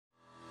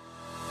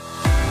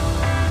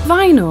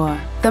Weinor,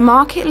 the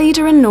market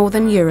leader in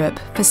Northern Europe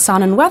for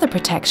sun and weather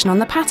protection on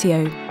the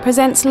patio,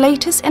 presents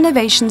latest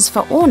innovations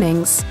for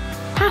awnings,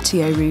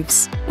 patio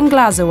roofs and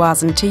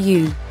glasoisen to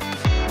you.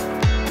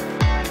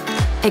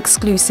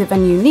 Exclusive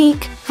and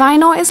unique,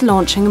 Weinor is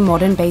launching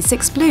Modern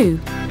Basics Blue,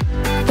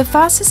 the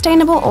first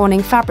sustainable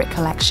awning fabric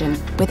collection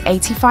with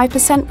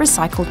 85%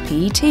 recycled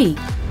PET.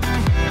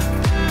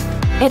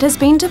 It has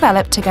been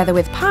developed together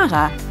with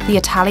Para, the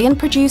Italian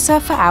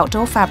producer for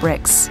outdoor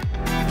fabrics.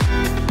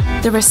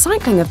 The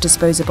recycling of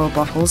disposable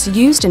bottles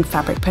used in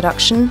fabric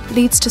production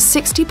leads to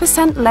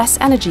 60% less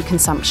energy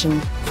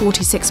consumption,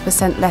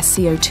 46% less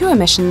CO2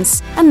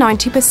 emissions, and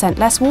 90%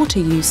 less water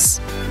use.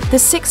 The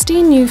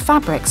 16 new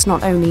fabrics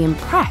not only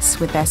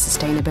impress with their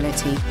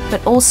sustainability,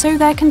 but also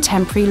their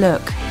contemporary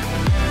look.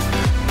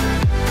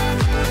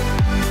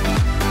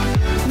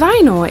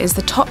 Weinor is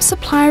the top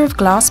supplier of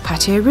glass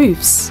patio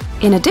roofs.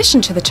 In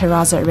addition to the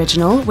Terrazza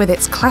Original with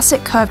its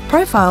classic curved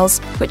profiles,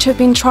 which have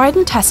been tried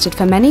and tested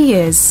for many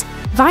years,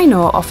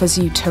 Weinor offers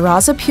you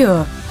Terrazza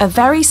Pure, a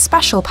very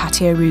special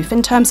patio roof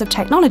in terms of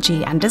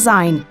technology and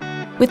design.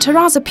 With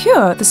Terrazza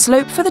Pure, the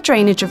slope for the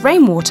drainage of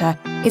rainwater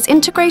is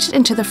integrated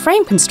into the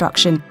frame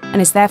construction and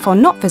is therefore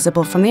not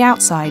visible from the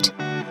outside.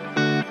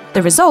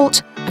 The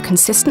result, a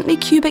consistently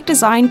cubic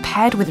design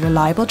paired with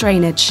reliable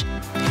drainage.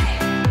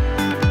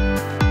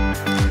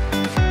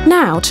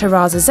 Now,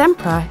 Terrazza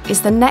Zempra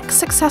is the next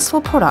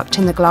successful product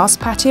in the glass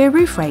patio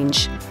roof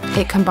range.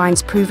 It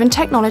combines proven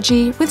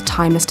technology with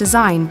timeless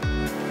design.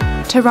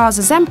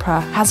 Terrazza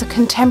Zempra has a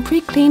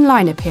contemporary clean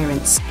line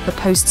appearance for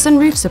posts and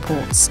roof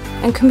supports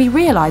and can be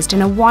realised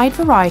in a wide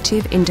variety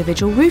of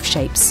individual roof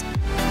shapes,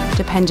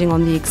 depending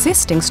on the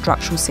existing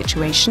structural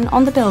situation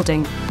on the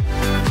building.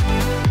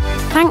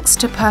 Thanks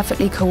to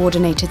perfectly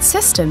coordinated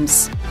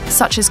systems,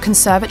 such as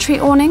conservatory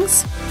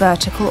awnings,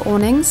 vertical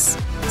awnings,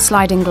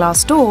 sliding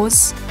glass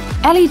doors,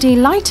 LED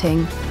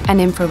lighting and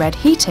infrared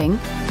heating,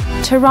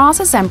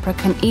 Terrazza Zempra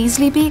can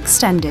easily be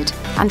extended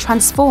and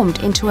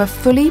transformed into a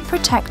fully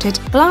protected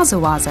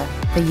glasoise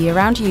for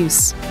year-round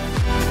use.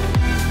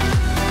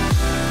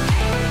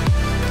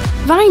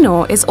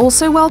 Weinor is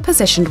also well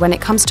positioned when it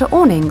comes to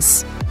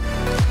awnings.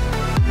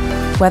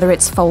 Whether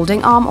it's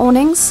folding arm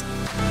awnings,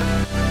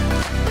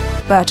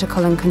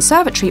 vertical and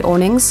conservatory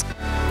awnings,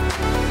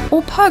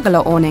 or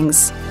pergola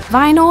awnings,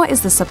 Weinor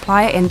is the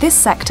supplier in this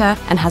sector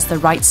and has the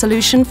right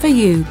solution for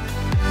you.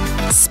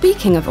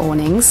 Speaking of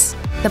awnings,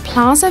 the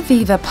Plaza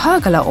Viva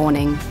pergola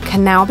awning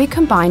can now be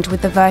combined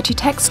with the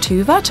Vertitex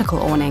 2 vertical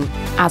awning.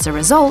 As a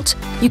result,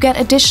 you get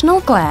additional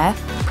glare,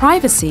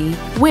 privacy,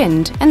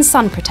 wind and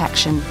sun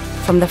protection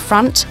from the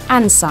front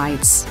and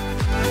sides.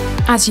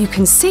 As you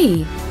can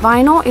see,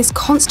 Weinor is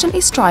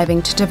constantly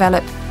striving to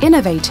develop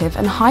innovative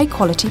and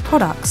high-quality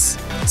products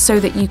so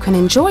that you can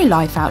enjoy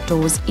life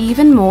outdoors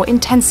even more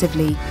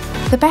intensively.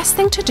 The best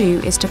thing to do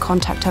is to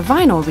contact a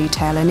Weinor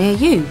retailer near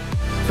you,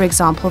 for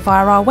example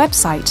via our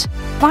website,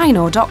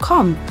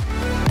 weinor.com.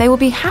 They will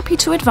be happy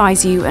to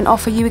advise you and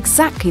offer you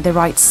exactly the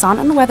right sun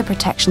and weather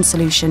protection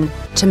solution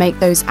to make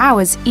those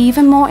hours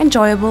even more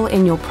enjoyable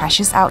in your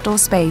precious outdoor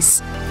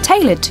space,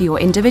 tailored to your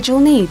individual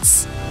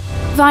needs.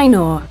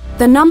 Weinor,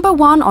 the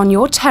 #1 on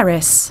your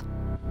terrace.